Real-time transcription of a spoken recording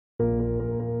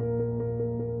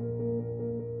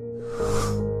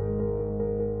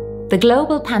The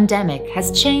global pandemic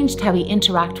has changed how we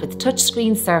interact with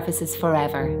touchscreen surfaces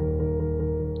forever.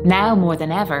 Now more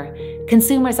than ever,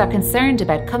 consumers are concerned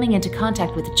about coming into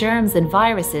contact with germs and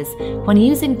viruses when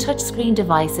using touchscreen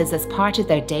devices as part of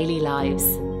their daily lives.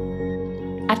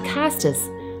 At Kastus,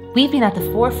 we've been at the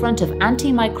forefront of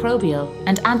antimicrobial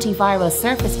and antiviral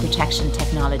surface protection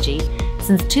technology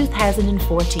since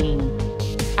 2014.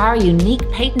 Our unique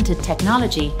patented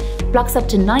technology blocks up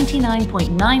to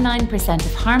 99.99%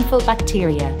 of harmful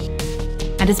bacteria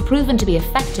and is proven to be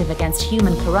effective against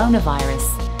human coronavirus,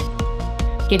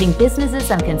 giving businesses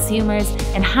and consumers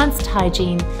enhanced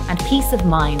hygiene and peace of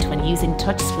mind when using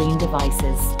touchscreen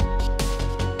devices.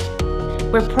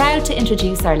 We're proud to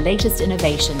introduce our latest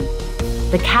innovation,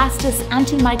 the Kastus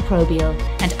Antimicrobial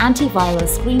and Antiviral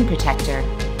Screen Protector.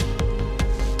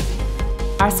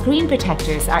 Our screen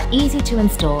protectors are easy to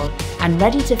install and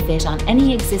ready to fit on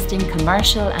any existing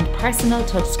commercial and personal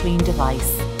touchscreen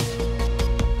device.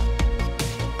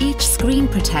 Each screen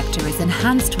protector is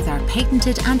enhanced with our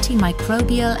patented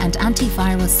antimicrobial and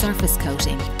antiviral surface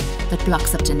coating that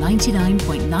blocks up to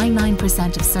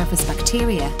 99.99% of surface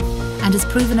bacteria and is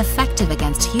proven effective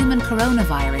against human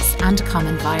coronavirus and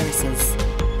common viruses.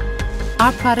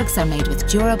 Our products are made with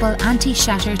durable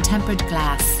anti-shatter tempered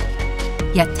glass,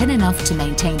 yet thin enough to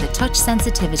maintain the touch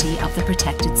sensitivity of the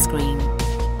protected screen.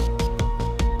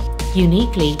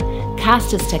 Uniquely,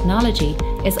 Kastus technology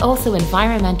is also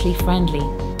environmentally friendly.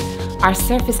 Our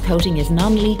surface coating is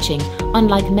non-leaching,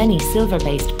 unlike many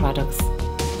silver-based products.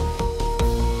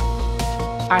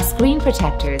 Our screen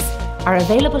protectors are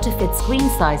available to fit screen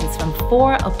sizes from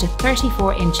 4 up to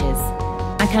 34 inches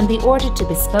and can be ordered to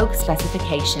bespoke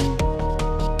specification.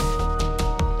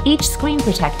 Each screen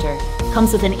protector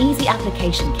comes with an easy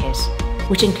application kit,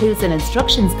 which includes an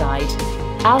instructions guide,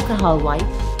 alcohol wipe,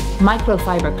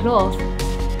 microfiber cloth,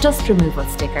 dust removal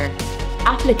sticker,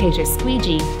 applicator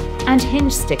squeegee, and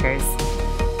hinge stickers.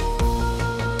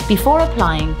 Before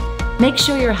applying, make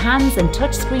sure your hands and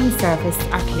touchscreen surface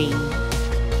are clean.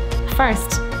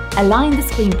 First, align the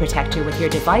screen protector with your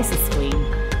device's screen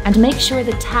and make sure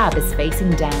the tab is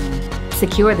facing down.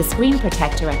 Secure the screen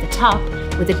protector at the top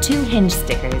with the 2 hinge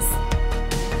stickers.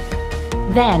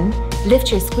 Then, lift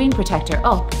your screen protector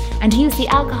up and use the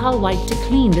alcohol wipe to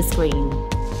clean the screen.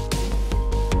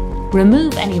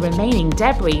 Remove any remaining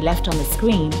debris left on the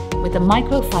screen with a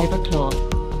microfiber cloth.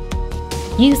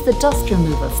 Use the dust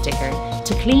removal sticker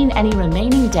to clean any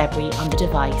remaining debris on the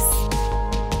device.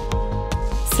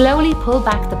 Slowly pull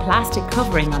back the plastic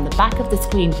covering on the back of the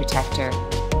screen protector.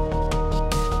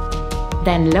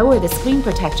 Then lower the screen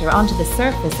protector onto the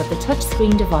surface of the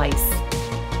touchscreen device.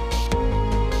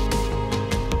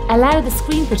 Allow the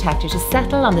screen protector to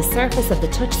settle on the surface of the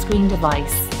touchscreen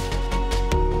device.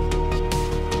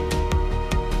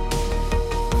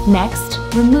 Next,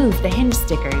 remove the hinge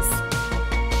stickers.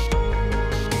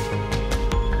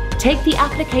 Take the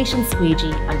application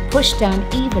squeegee and push down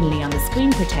evenly on the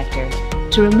screen protector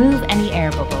to remove any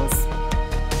air bubbles.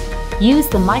 Use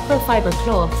the microfiber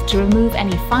cloth to remove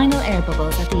any final air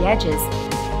bubbles at the edges.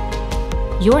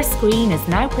 Your screen is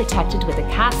now protected with the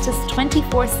Kastus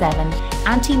 24/7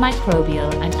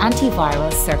 antimicrobial and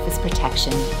antiviral surface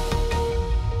protection.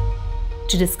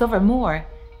 To discover more,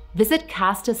 visit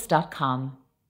kastus.com.